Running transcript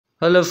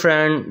Hello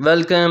friend,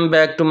 welcome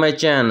back to my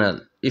channel.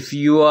 If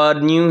you are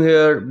new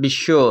here, be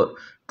sure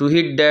to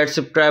hit that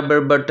subscriber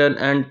button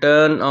and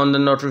turn on the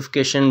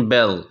notification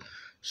bell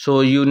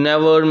so you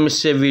never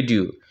miss a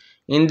video.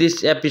 In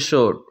this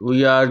episode,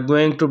 we are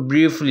going to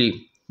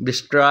briefly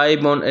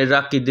describe on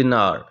Iraqi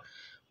Dinar.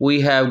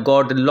 We have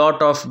got a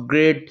lot of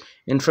great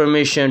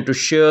information to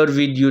share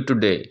with you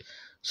today.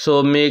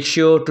 So make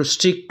sure to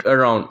stick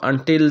around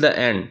until the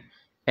end.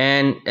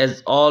 And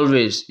as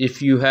always,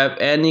 if you have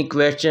any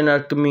question or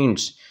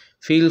comments,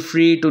 feel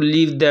free to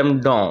leave them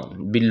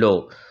down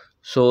below.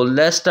 So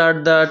let's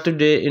start the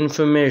today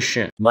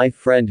information. My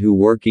friend who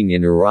working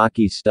in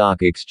Iraqi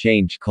stock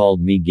exchange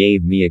called me,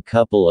 gave me a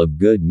couple of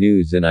good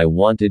news, and I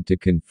wanted to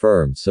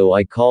confirm, so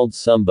I called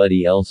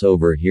somebody else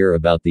over here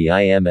about the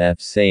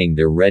IMF saying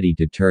they're ready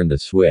to turn the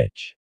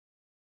switch.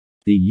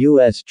 The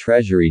US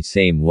Treasury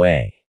same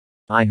way.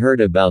 I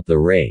heard about the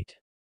rate.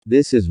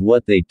 This is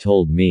what they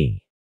told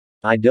me.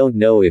 I don't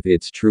know if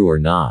it's true or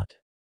not.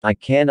 I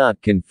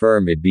cannot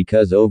confirm it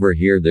because over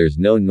here there's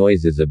no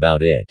noises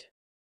about it.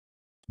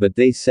 But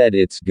they said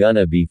it's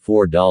gonna be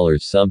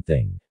 $4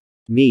 something.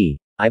 I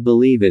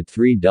believe it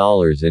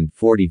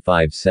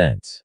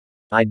 $3.45.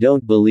 I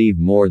don't believe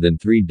more than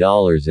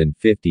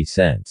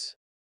 $3.50.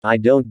 I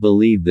don't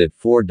believe that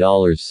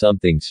 $4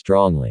 something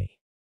strongly.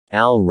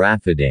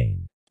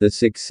 Al-Rafadain. The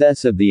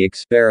success of the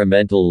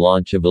experimental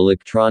launch of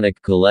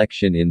electronic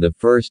collection in the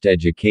first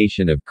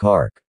education of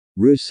Kark,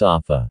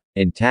 Rusafa,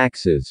 and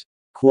taxes.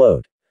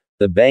 Quote,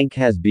 the bank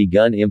has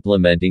begun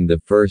implementing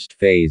the first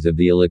phase of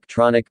the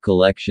electronic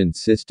collection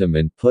system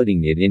and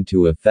putting it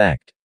into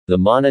effect. The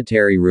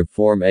monetary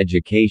reform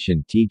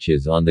education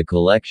teaches on the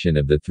collection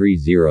of the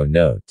 30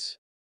 notes.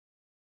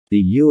 The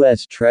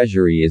US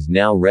Treasury is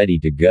now ready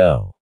to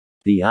go.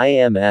 The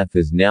IMF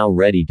is now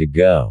ready to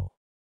go.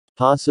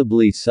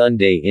 Possibly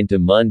Sunday into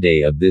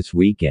Monday of this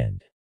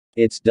weekend.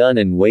 It's done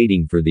and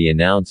waiting for the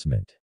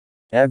announcement.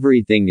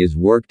 Everything is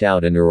worked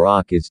out and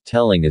Iraq is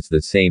telling us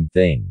the same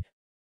thing.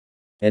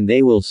 And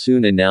they will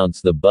soon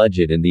announce the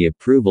budget and the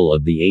approval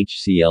of the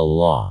HCL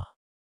law.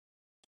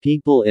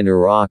 People in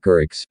Iraq are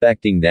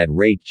expecting that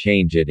rate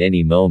change at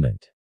any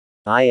moment.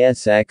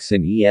 ISX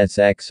and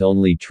ESX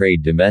only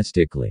trade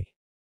domestically.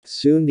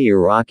 Soon the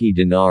Iraqi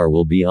dinar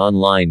will be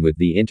online with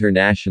the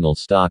international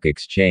stock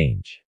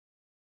exchange.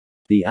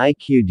 The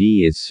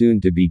IQD is soon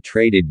to be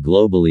traded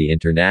globally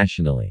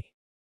internationally.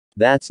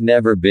 That's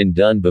never been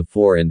done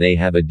before, and they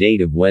have a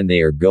date of when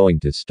they are going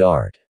to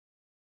start.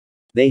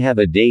 They have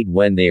a date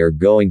when they are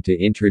going to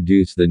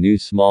introduce the new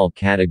small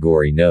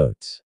category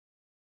notes.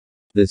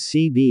 The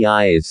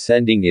CBI is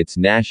sending its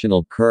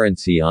national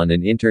currency on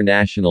an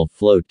international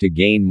float to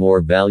gain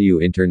more value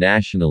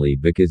internationally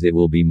because it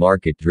will be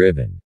market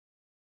driven.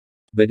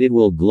 But it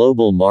will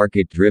global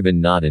market driven,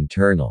 not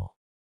internal.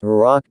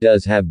 Iraq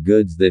does have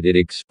goods that it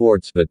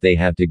exports, but they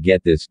have to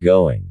get this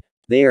going.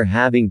 They are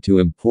having to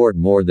import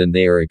more than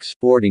they are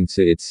exporting,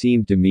 so it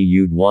seemed to me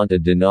you'd want a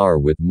dinar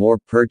with more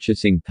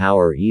purchasing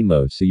power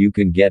so you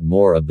can get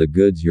more of the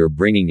goods you're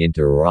bringing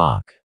into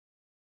Iraq.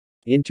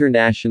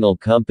 International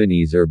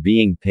companies are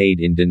being paid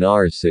in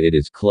dinars, so it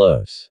is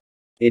close.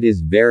 It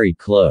is very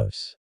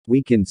close.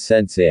 We can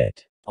sense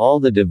it. All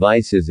the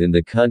devices in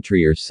the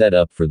country are set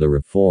up for the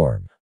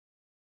reform.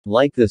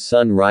 Like the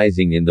sun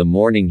rising in the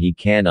morning, he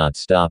cannot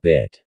stop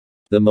it.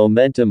 The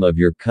momentum of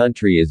your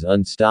country is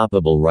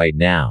unstoppable right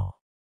now.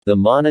 The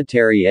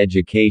monetary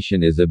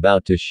education is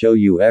about to show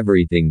you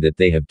everything that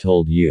they have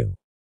told you.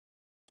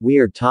 We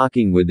are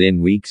talking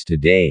within weeks to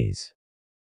days.